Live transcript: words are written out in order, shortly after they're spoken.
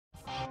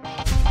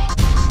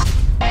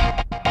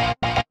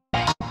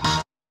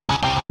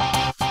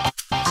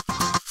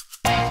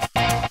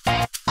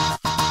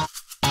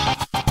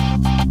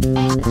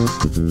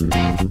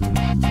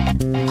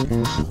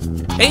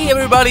Hey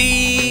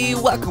everybody,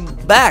 welcome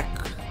back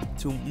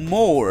to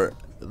more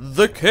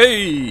The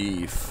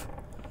Cave,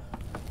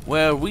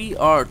 where we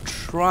are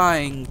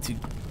trying to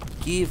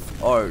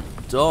give our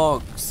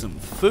dog some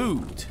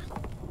food.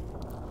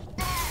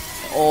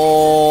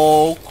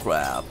 Oh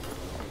crap.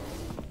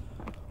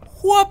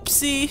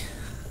 Whoopsie.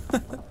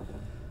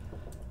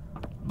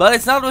 But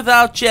it's not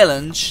without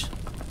challenge.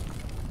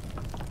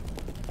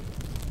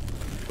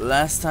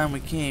 Last time we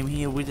came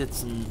here we did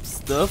some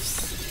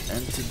stuffs,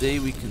 and today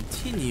we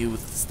continue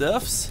with the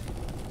stuffs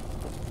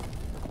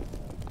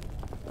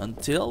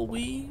until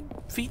we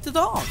feed the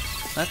dog.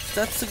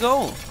 That's the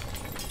goal.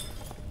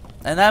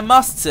 And I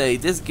must say,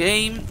 this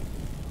game,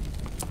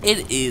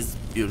 it is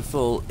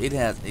beautiful. It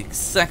has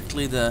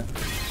exactly the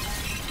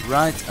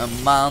right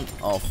amount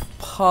of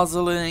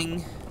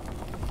puzzling.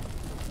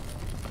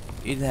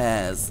 It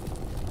has,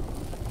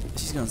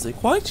 she's gonna say,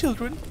 quiet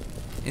children.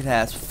 It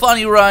has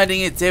funny writing.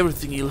 It's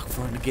everything you look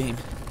for in the game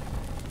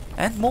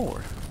and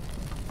more.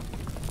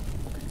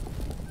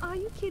 Are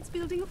you kids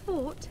building a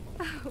fort?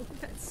 Oh,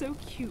 that's so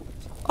cute.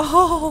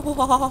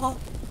 Oh,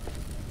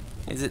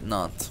 is it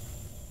not?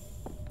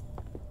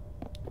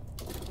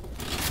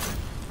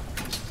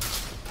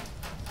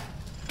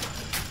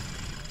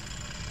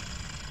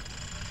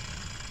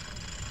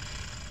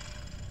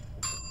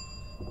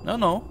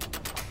 No.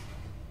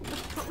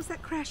 What was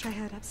that crash I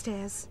heard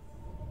upstairs?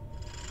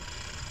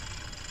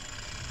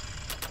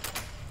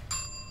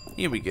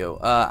 Here we go.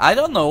 I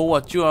don't know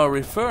what you are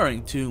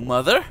referring to,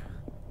 Mother.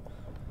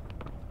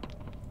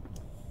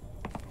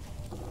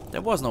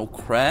 There was no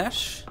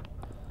crash.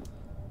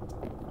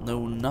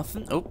 No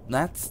nothing. Oh,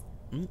 that's...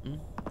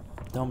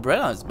 The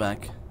umbrella is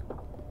back.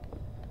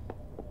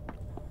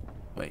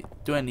 Wait,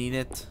 do I need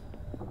it?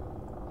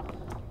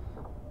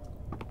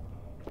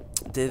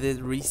 Did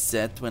it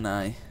reset when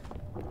I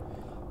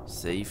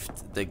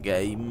saved the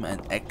game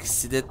and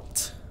exited?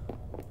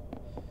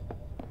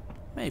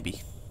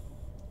 Maybe.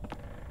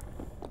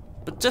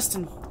 But just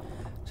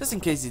in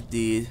case it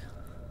did.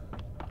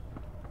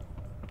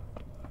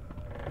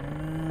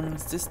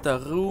 Is this the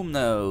room?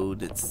 No,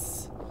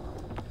 this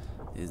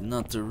is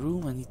not the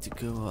room. I need to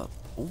go up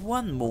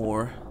one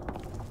more.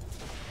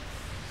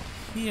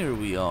 Here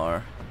we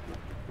are.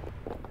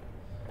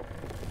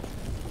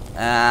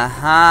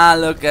 Aha,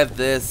 look at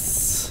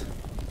this.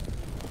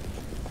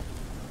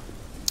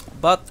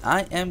 But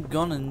I am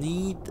gonna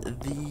need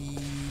the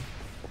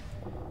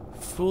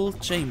full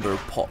chamber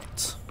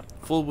pot,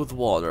 full with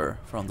water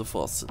from the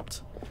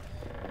faucet.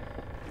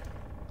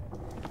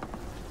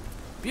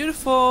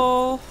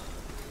 Beautiful.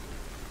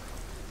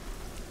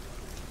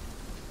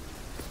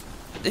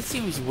 This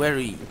seems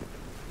very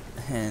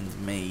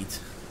handmade.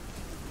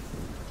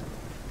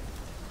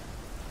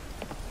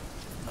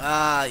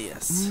 Ah,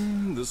 yes.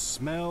 The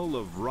smell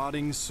of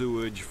rotting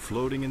sewage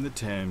floating in the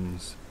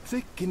Thames.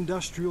 Thick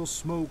industrial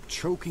smoke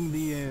choking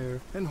the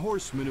air, and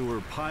horse manure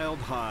piled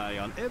high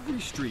on every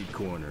street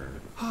corner.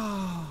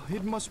 Ah,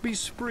 it must be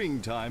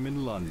springtime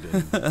in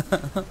London.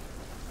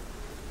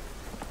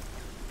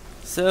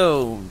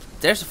 So,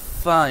 there's a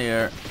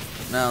fire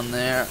down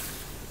there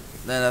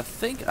that I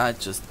think I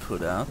just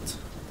put out.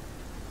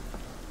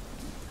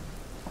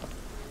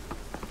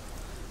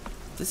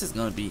 This is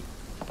gonna be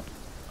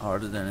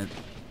harder than it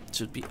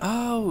should be.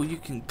 Oh, you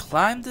can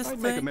climb this thing?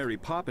 I'd make a Mary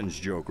Poppins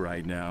joke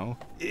right now,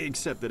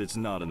 except that it's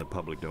not in the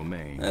public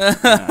domain. Now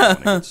I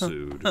wanna get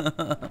sued.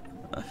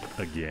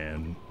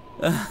 Again.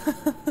 You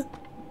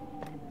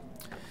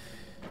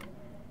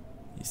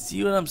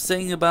see what I'm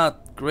saying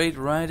about great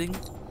writing?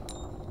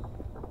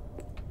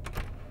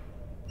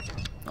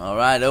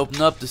 Alright,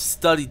 open up the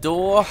study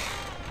door.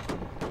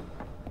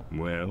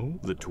 Well,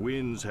 the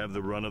twins have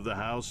the run of the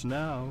house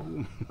now.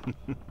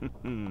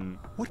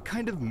 What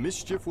kind of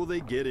mischief will they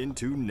get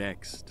into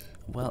next?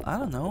 Well, I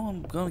don't know.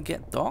 I'm gonna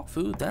get dog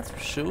food, that's for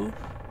sure.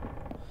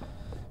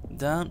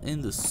 Down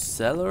in the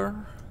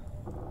cellar.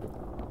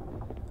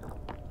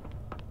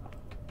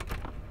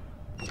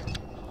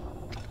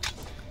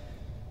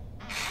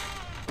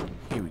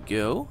 Here we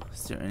go.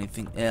 Is there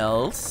anything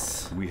else?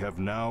 We have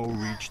now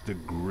reached the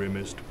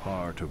grimmest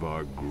part of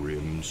our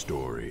grim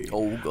story.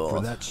 Oh god. For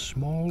that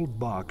small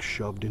box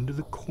shoved into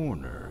the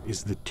corner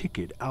is the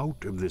ticket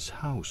out of this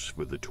house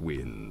for the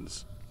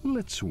twins.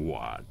 Let's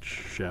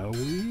watch, shall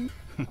we?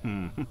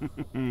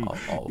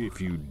 If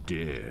you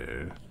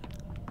dare.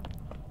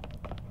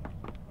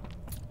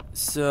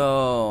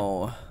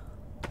 So...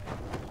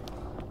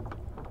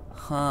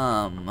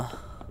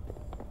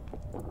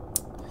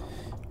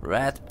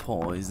 Rat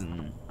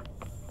poison.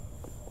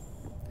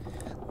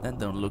 That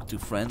don't look too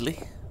friendly.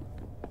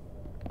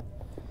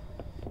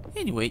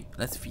 Anyway,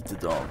 let's feed the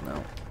dog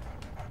now.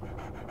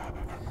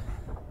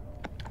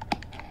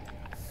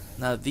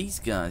 Now these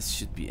guys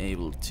should be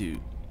able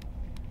to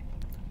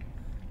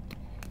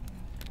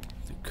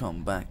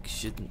come back,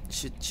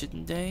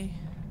 shouldn't they?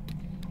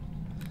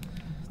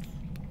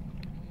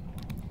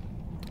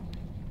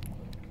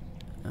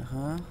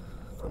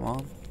 Come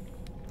on.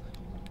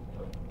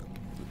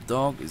 The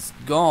dog is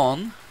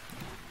gone.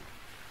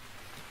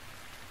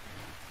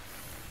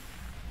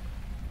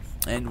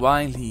 And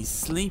while he's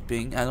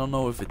sleeping, I don't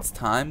know if it's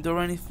timed or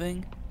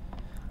anything.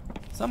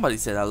 Somebody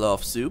said I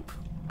love soup.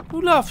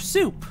 Who loves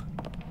soup?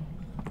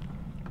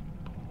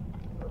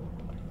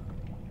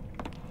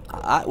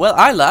 Well,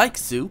 I like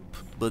soup,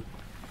 but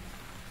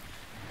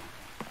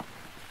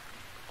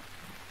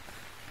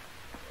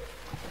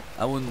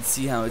I wouldn't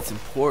see how it's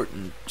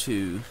important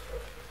to.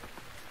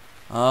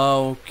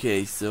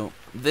 Okay, so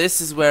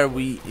this is where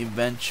we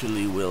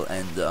eventually will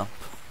end up.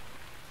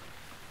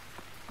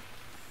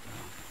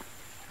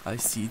 I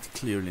see it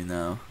clearly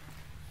now.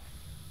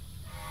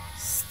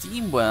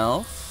 Steam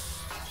well.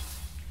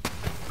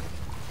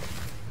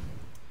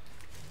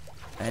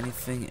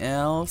 Anything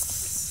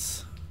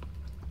else?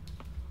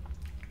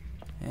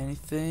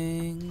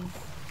 Anything?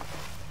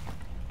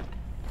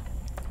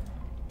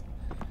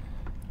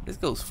 This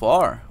goes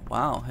far.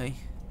 Wow, hey.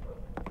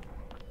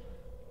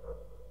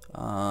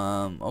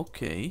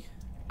 Okay.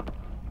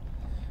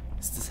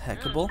 Is this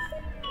hackable?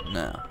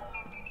 No.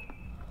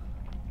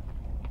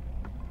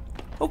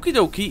 Okie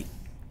dokie.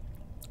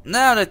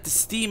 Now that the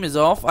steam is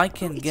off, I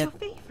can get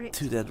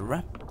to that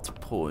rat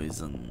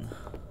poison.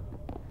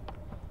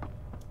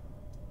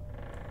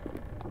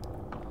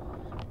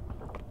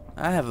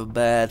 I have a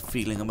bad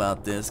feeling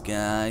about this,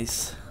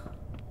 guys.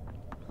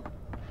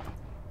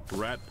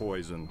 Rat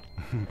poison.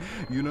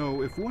 You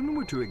know, if one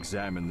were to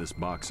examine this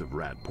box of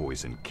rat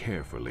poison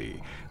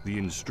carefully, the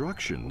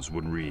instructions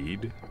would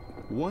read,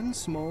 "One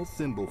small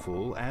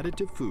thimbleful added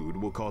to food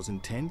will cause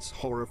intense,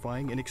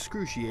 horrifying, and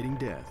excruciating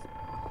death.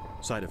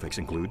 Side effects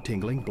include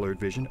tingling, blurred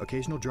vision,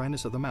 occasional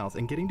dryness of the mouth,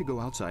 and getting to go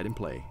outside and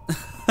play."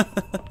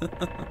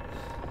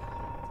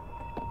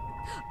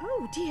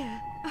 Oh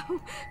dear.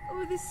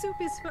 Oh, this soup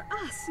is for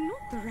us,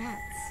 not the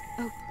rats.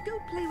 Oh, go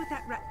play with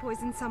that rat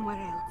poison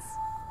somewhere else.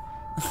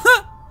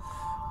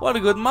 What a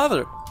good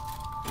mother.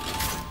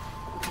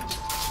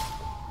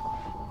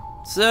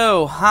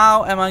 So,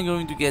 how am I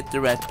going to get the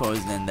rat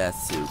poison in that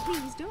soup?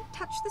 Please don't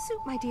touch the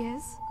soup, my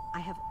dears. I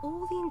have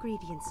all the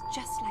ingredients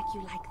just like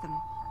you like them.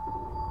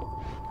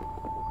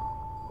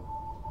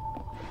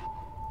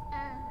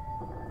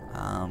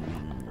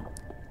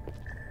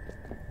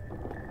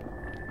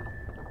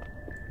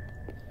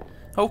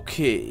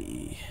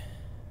 Okay.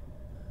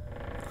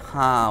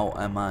 How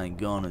am I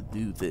gonna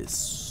do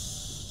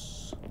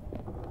this?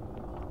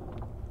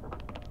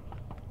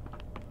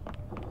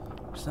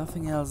 There's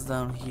nothing else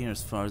down here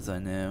as far as I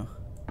know.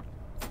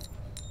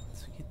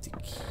 Let's get the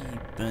key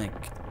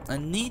back. I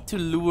need to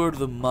lure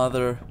the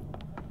mother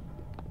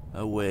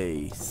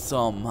away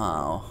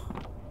somehow.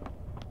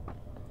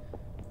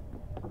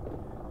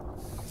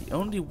 The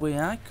only way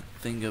I could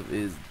think of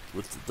is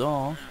with the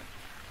dog.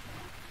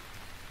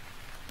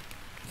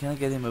 Can I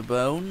get him a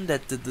bone?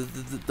 That the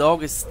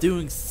dog is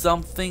doing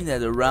something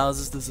that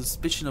arouses the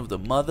suspicion of the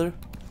mother,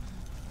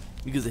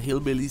 because the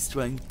hillbilly's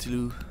trying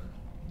to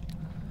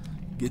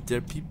get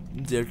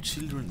their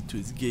children to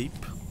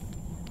escape.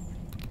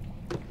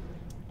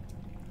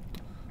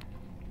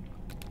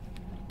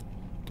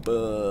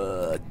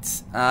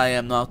 But I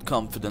am not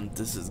confident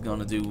this is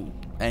gonna do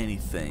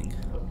anything.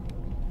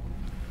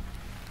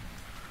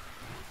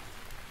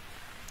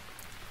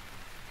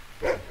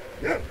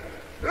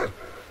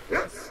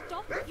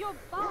 Stop your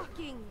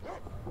barking!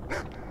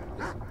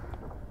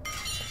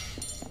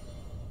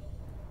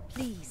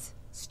 Please,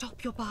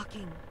 stop your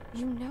barking.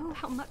 You know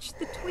how much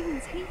the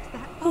twins hate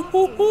that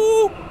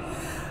barking.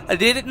 I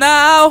did it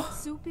now!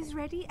 Soup is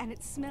ready and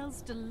it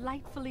smells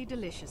delightfully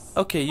delicious.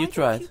 Okay, you Why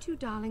tried. don't you two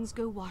darlings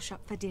go wash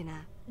up for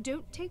dinner?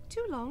 Don't take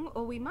too long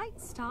or we might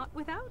start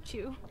without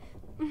you.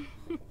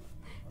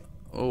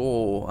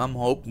 Oh, I'm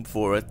hoping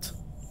for it.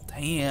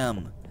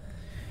 Damn.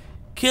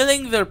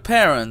 Killing their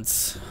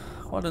parents.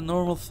 What a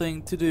normal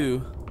thing to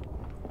do.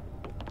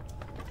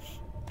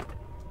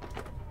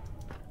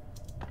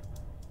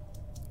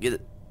 Get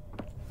it.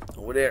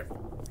 Over there.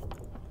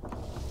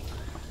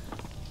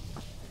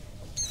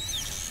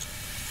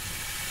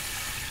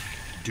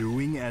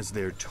 Doing as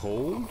they're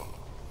told?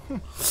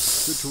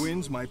 The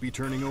twins might be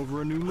turning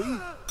over a new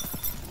leaf.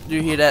 Do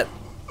you hear that?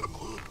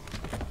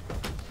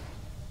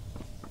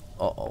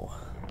 Uh-oh.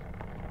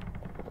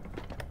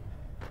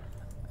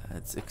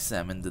 Let's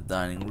examine the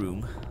dining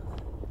room.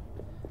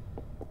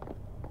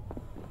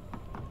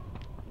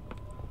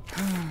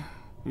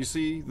 You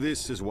see,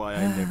 this is why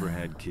I never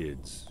had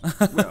kids.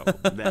 Well,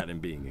 that and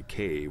being a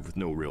cave with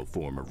no real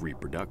form of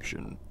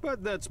reproduction.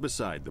 But that's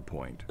beside the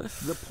point.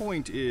 The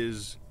point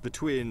is, the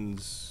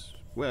twins,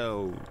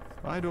 well,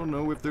 I don't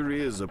know if there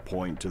is a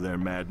point to their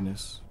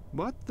madness.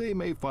 But they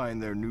may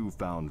find their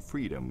newfound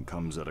freedom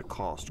comes at a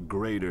cost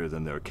greater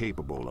than they're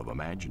capable of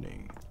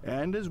imagining.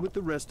 And as with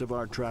the rest of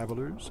our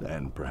travelers,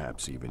 and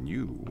perhaps even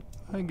you,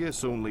 I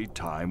guess only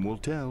time will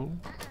tell.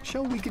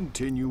 Shall we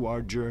continue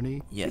our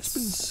journey? Yes. It's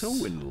been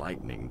so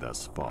enlightening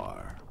thus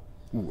far.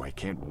 Ooh, I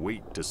can't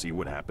wait to see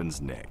what happens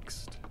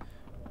next.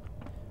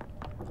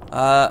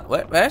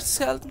 Where's the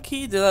skeleton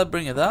key? Did I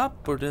bring it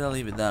up or did I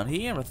leave it down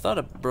here? I think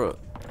I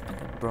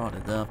brought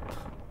it up.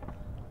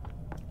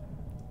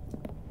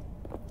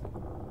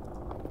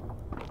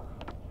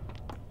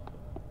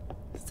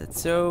 that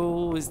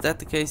so? Is that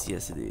the case?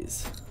 Yes, it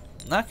is.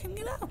 Now I can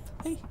get out.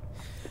 Hey,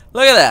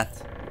 look at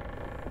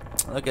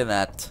that! Look at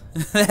that.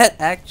 That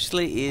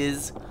actually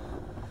is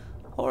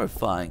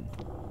horrifying.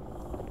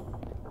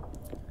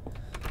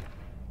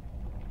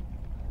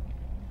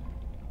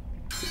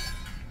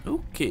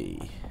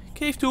 Okay,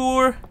 cave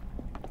tour.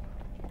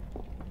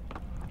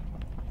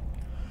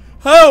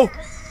 Oh!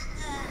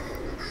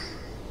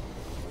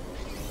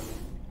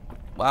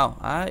 Wow,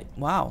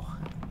 wow.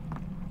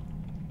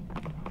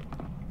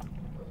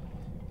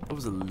 There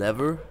was a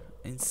lever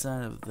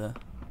inside of the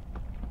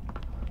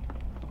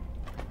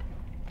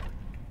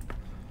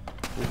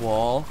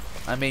wall.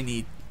 I may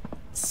need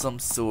some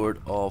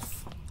sort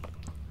of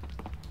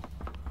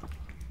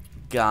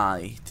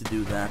guy to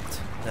do that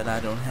I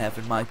don't have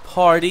in my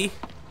party.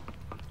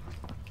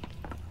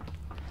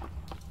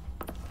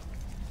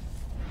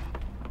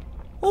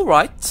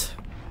 Alright.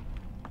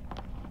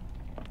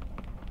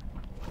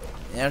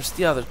 There's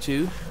the other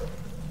two.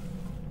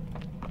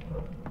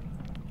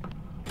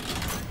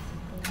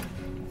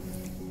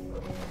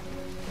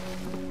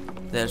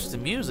 There's the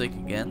music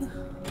again.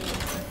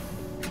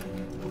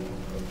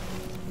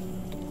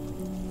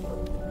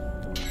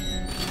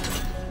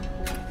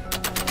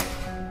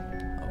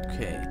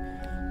 Okay.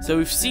 So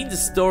we've seen the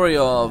story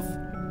of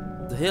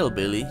the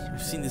hillbilly.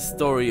 We've seen the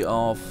story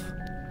of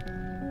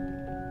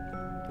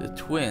the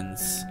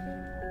twins.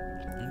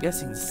 I'm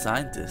guessing the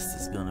scientist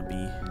is gonna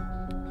be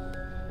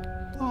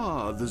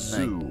Ah, the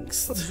zoo.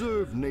 next.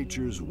 Observe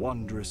nature's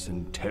wondrous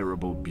and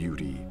terrible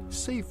beauty,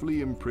 safely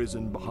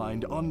imprisoned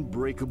behind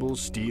unbreakable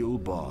steel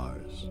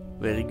bars.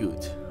 Very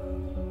good.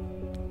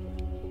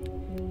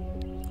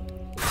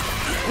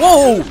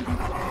 Whoa!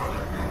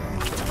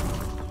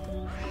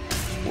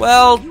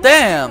 Well,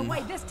 damn.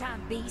 Away this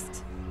time,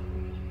 beast.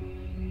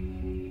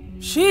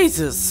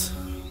 Jesus.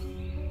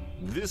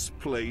 This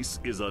place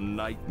is a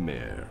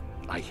nightmare.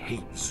 I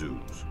hate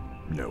zoos.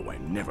 No, I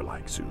never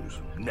like zoos.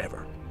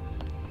 Never.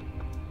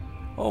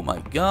 Oh my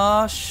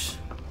gosh.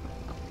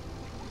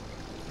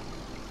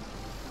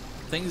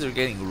 Things are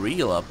getting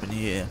real up in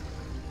here.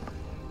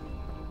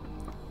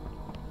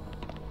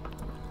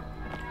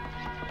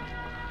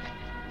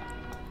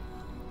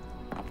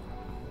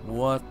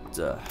 What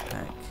the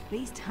heck?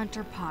 Beast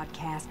Hunter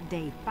Podcast,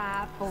 day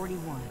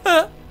 541.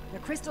 The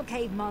Crystal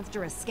Cave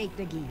monster escaped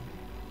again.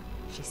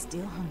 She's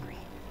still hungry,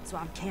 so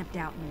I'm camped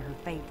out near her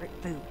favorite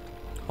food.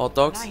 Hot When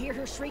dogs? I hear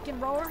her shriek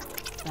and roar,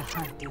 the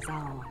hunt is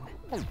on.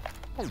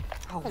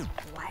 Oh,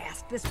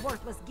 blast. This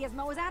worthless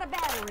gizmo is out of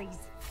batteries.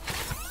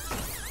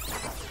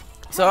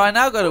 So I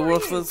now got a Who are you?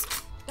 worthless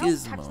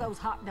Don't touch gizmo. those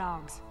hot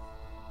dogs.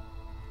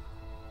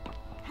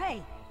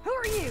 Hey, who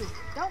are you?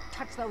 Don't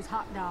touch those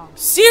hot dogs.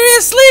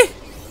 Seriously?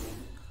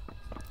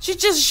 She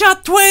just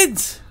shot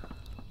twins!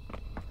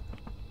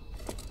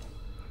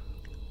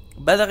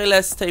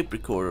 Batteryless tape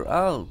recorder.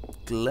 I'll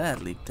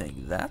gladly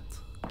take that.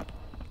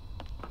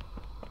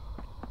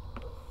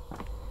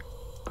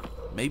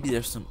 Maybe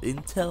there's some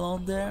intel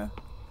on there.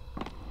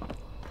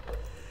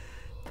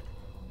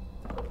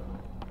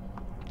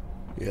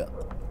 Yeah.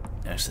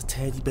 There's a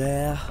teddy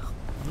bear.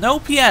 No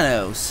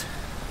pianos.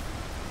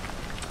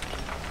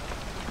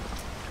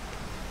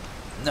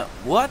 No.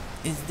 What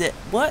is that?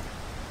 What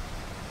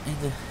in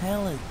the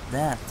hell is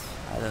that?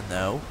 I don't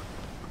know.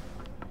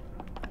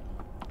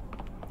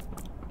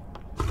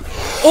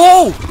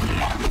 Oh!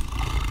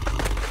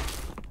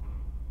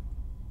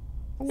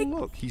 Oh,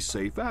 look, he's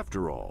safe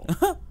after all.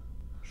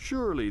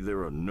 Surely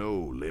there are no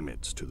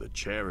limits to the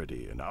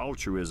charity and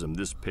altruism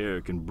this pair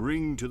can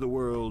bring to the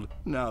world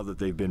now that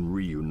they've been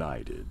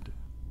reunited.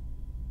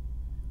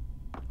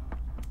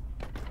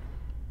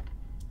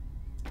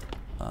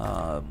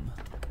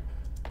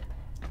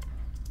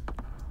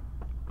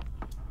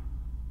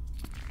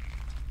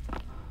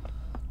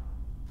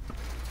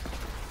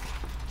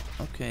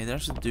 Okay,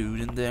 there's a dude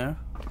in there.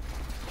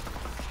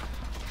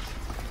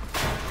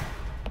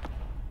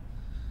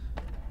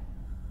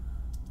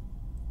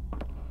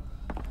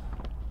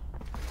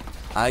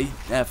 I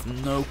have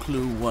no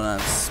clue what I'm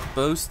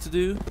supposed to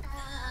do.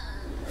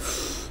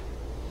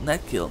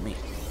 That killed me.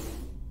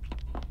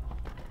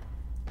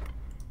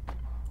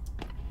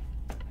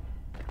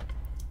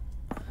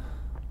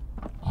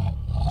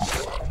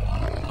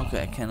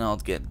 Okay, I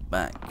cannot get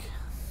back.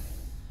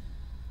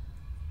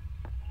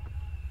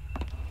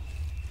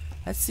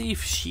 Let's see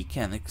if she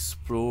can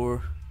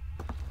explore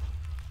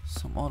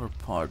some other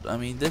part. I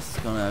mean, this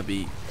is gonna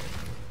be...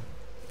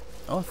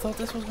 Oh, I thought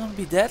this was gonna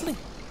be deadly.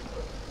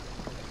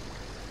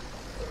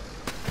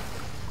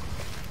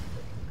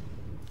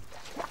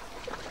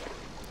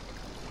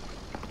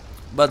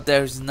 But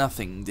there's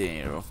nothing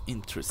there of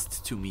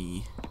interest to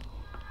me.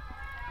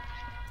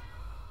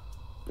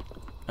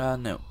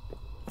 No.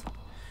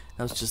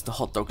 That was just a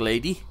hot dog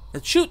lady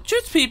that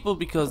shoots people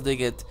because they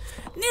get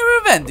near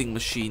a vending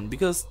machine,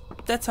 because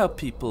that's how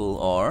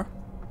people are.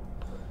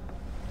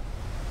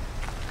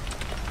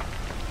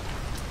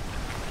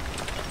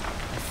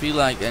 I feel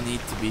like I need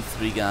to be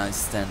 3 guys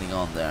standing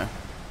on there.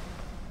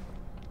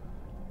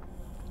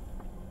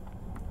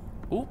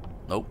 Oh,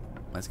 nope.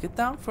 Let's get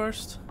down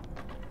first.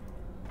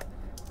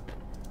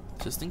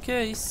 Just in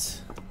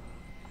case.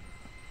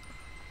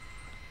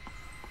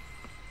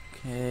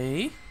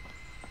 Okay.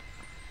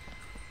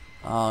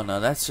 Oh no,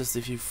 that's just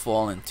if you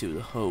fall into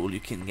the hole, you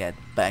can get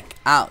back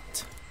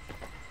out.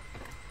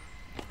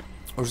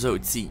 Or so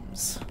it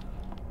seems.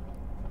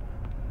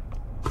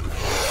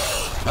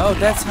 Oh,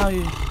 that's how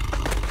you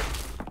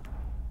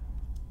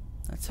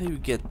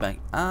get back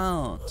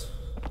out.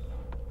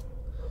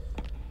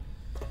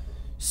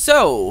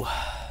 So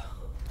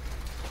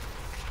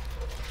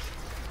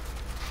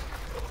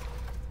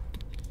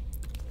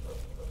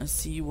let's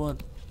see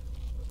what.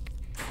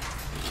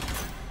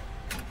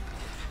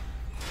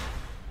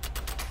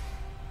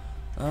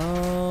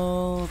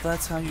 Oh,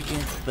 that's how you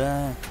get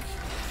back.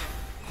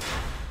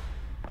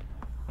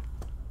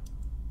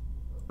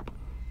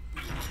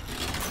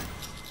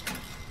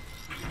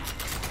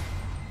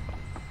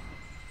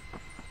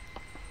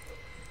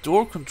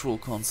 Door control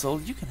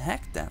console, you can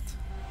hack that.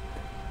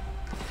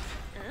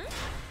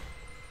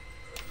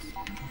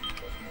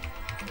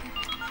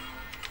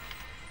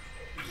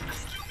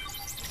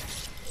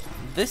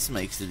 This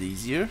makes it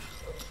easier.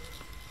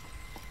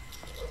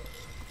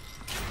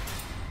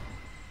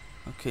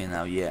 Okay,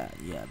 now yeah,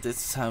 this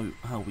is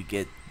how we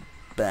get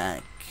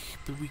back.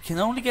 But we can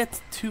only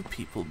get 2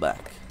 people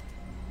back.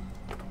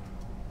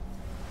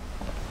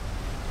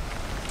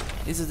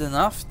 Is it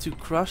enough to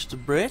crush the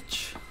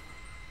bridge?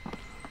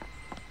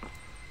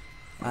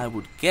 I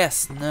would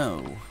guess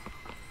no.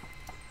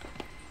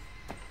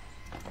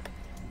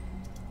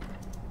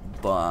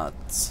 But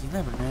you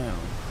never know.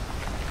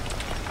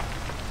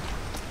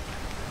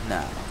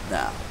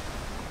 No.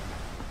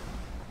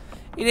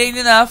 It ain't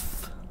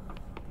enough.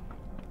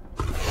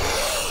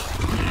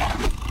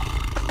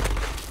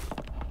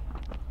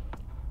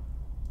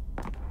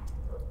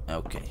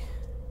 Okay.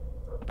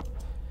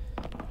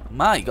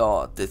 My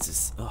god, this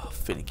is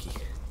finicky.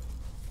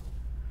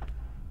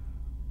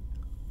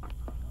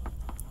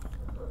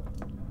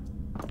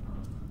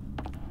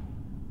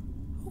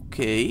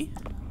 Okay.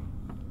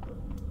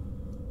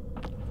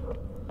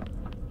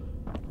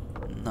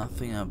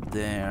 Nothing up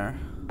there.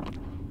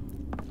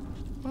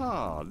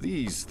 Ah,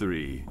 these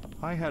 3.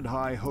 I had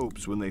high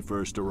hopes when they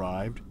first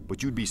arrived,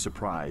 but you'd be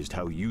surprised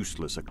how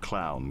useless a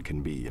clown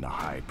can be in a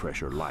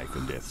high-pressure life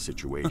and death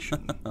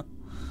situation.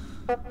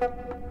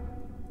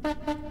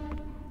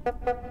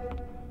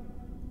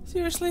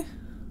 Seriously?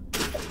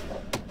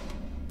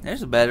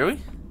 There's a battery.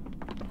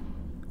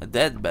 A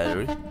dead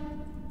battery.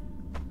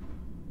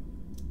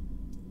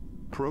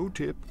 Pro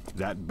tip,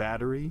 that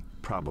battery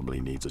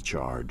probably needs a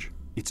charge.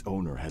 Its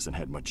owner hasn't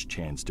had much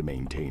chance to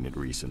maintain it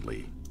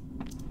recently.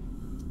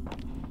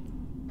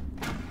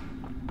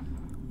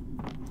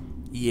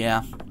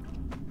 Yeah,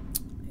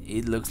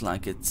 it looks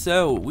like it.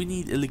 So, we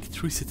need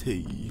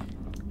electricity.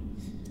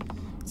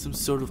 Some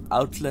sort of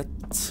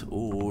outlet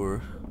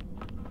or...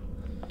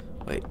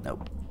 Wait,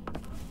 no.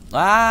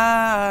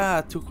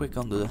 Ah, too quick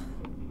on the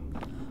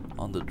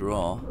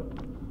draw.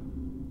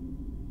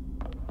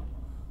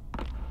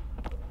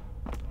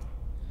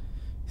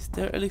 Is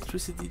there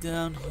electricity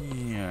down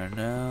here?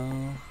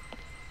 No.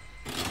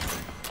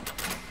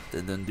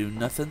 That doesn't do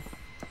nothing.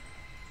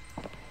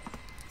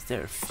 Is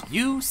there a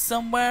fuse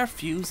somewhere?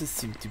 Fuses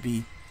seem to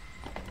be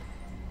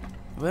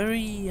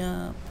very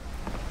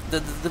the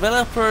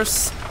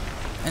developers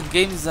and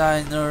game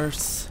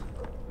designers,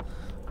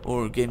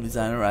 or game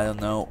designer, I don't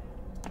know,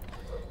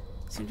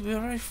 seem to be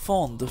very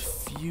fond of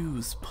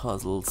fuse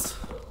puzzles.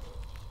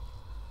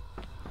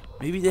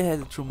 Maybe they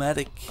had a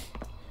traumatic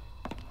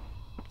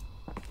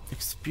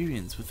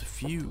experience with a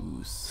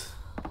fuse.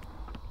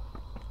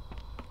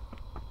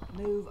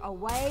 Move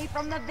away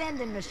from the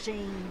vending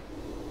machine.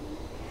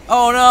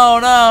 Oh no,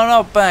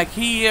 not back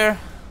here.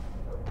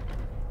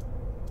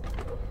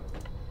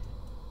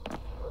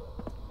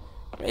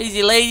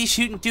 Crazy lady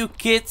shooting 2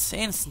 kids,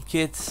 innocent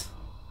kids.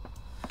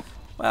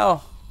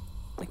 Well,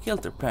 they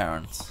killed their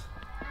parents.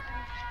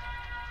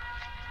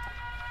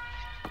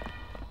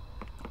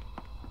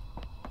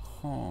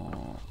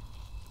 Oh.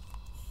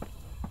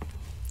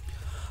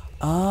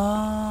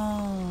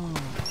 Oh.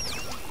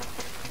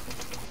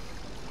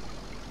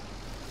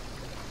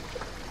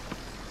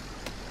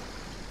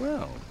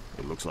 Well,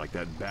 it looks like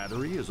that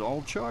battery is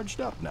all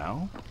charged up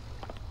now.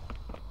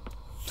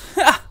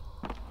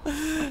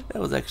 That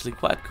was actually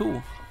quite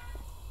cool.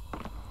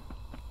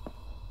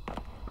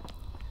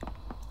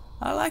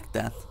 I like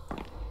that.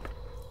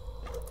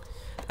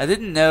 I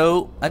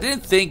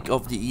didn't think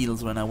of the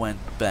eels when I went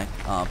back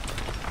up.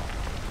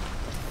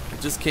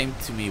 It just came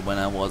to me when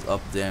I was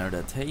up there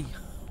that, hey,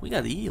 we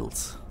got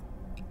eels.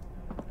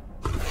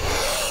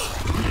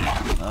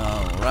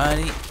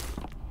 Alrighty.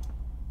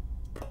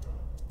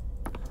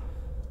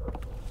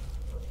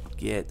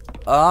 Get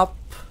up.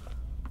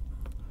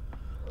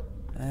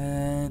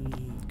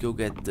 And go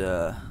get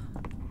the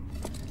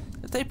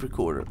tape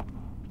recorder.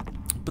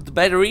 Put the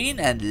battery in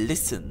and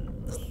listen.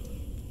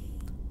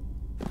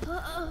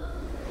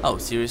 Oh,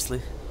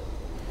 seriously?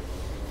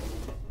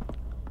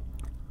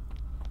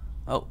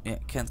 Oh, yeah,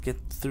 can't get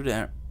through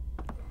there.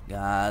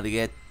 Gotta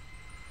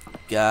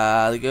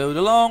go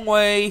the long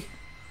way.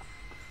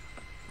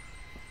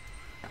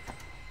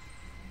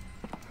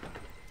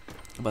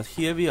 But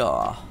here we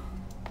are.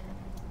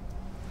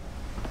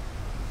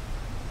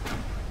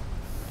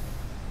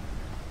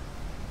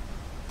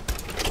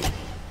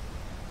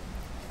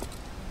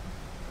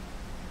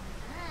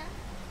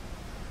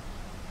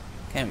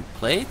 Can we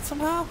play it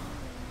somehow?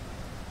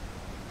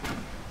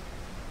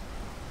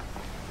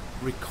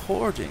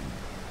 Recording.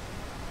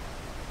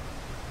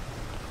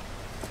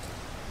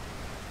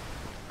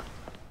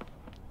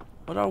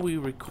 What are we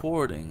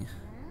recording?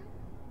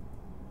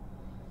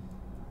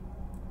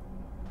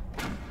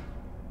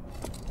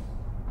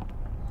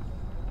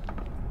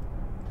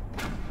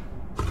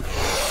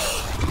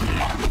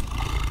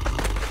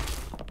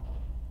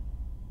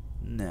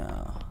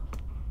 No.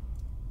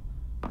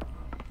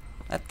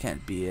 That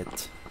can't be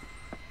it.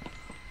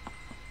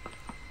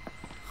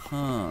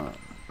 Huh.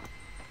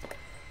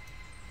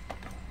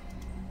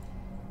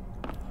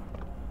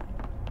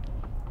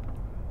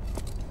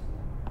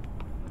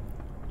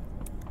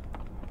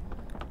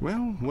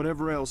 Well,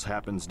 whatever else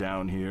happens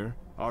down here,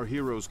 our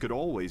heroes could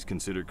always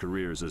consider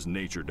careers as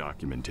nature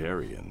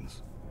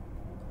documentarians.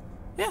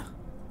 Yeah.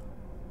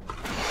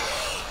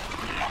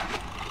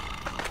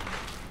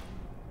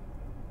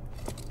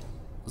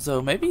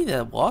 So maybe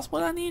that was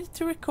what I needed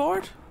to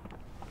record?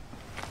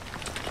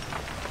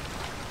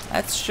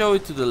 Let's show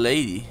it to the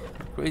lady.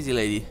 Crazy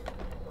lady.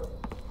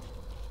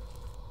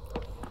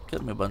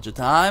 Killed me a bunch of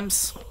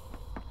times.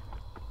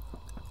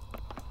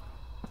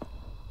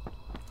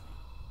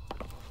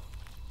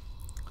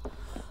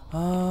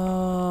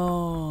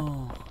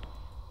 Oh.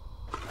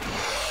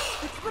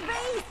 It's the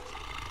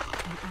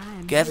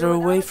beast! Get her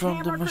away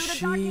from the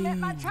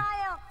machine.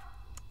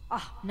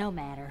 Oh, no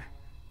matter.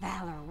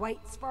 Valor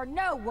waits for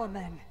no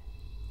woman.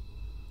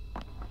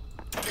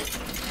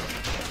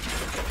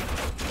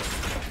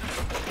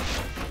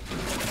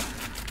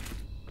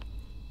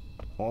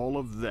 All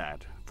of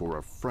that for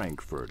a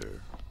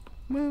Frankfurter.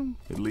 Well,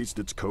 at least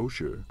it's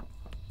kosher.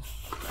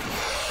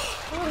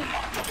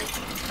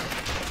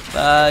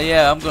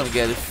 Yeah, I'm gonna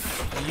get a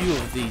few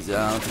of these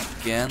out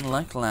again,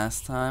 like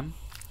last time.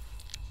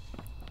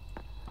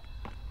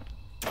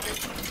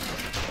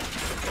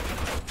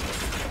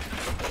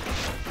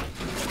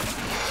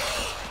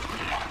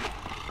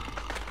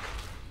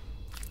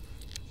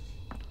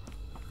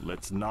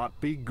 Let's not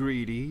be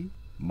greedy.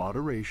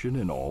 Moderation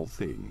in all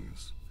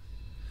things.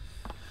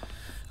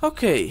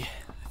 Okay,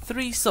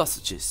 3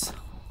 sausages.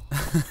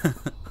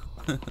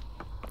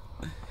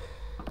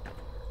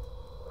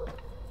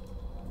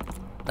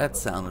 That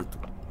sounded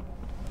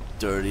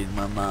dirty in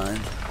my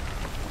mind.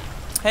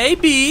 Hey,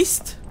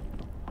 beast!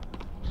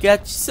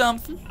 Got you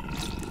something?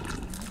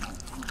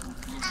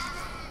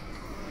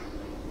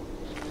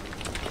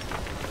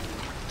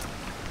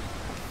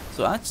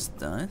 So I just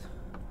died.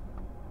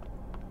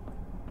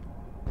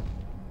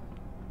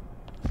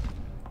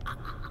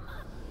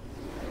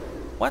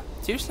 What?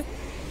 Seriously?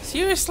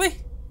 Seriously?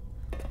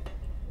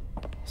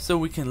 So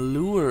we can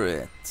lure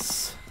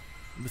it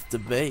with the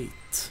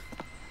bait.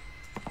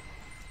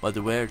 But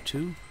where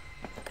to?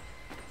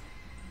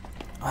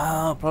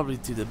 Oh, probably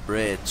to the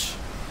bridge.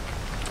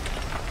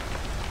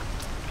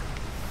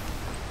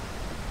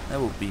 That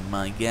would be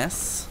my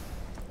guess.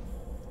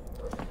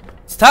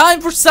 It's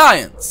time for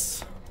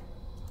science!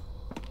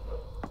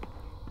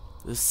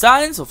 The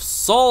science of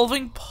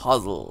solving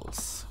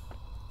puzzles.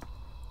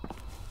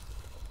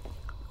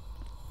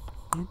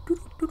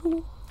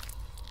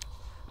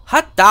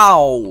 Hot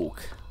dog!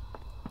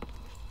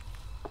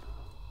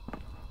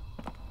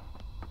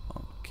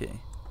 Okay.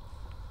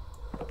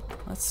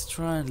 Let's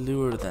try and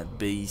lure that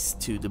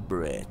beast to the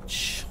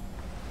bridge.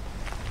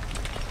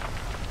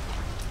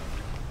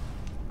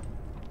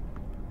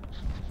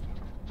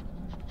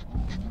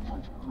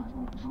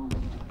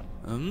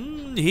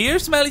 Here,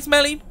 smelly,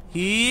 smelly.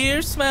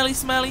 Here, smelly,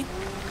 smelly.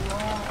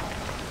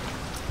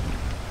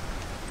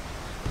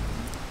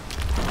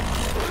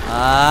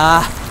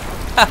 Ah.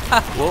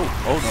 Whoa,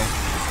 oh no.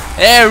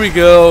 There we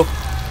go.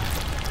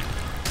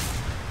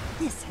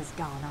 This has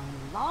gone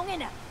on long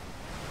enough.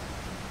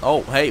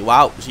 Oh, hey,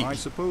 wow. I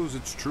suppose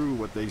it's true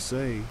what they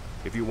say.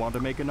 If you want to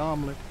make an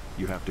omelet,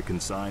 you have to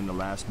consign the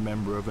last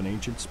member of an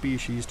ancient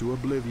species to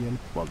oblivion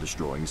while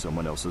destroying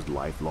someone else's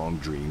lifelong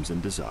dreams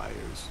and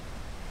desires.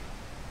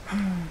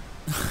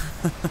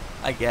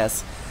 I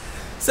guess.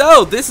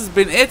 So, this has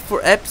been it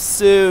for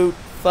episode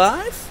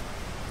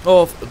 5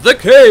 of The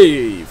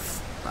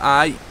Cave.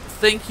 I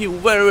thank you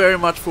very, very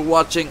much for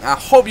watching. I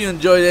hope you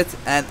enjoyed it,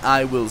 and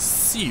I will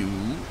see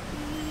you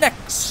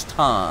next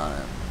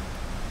time.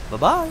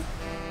 Bye-bye.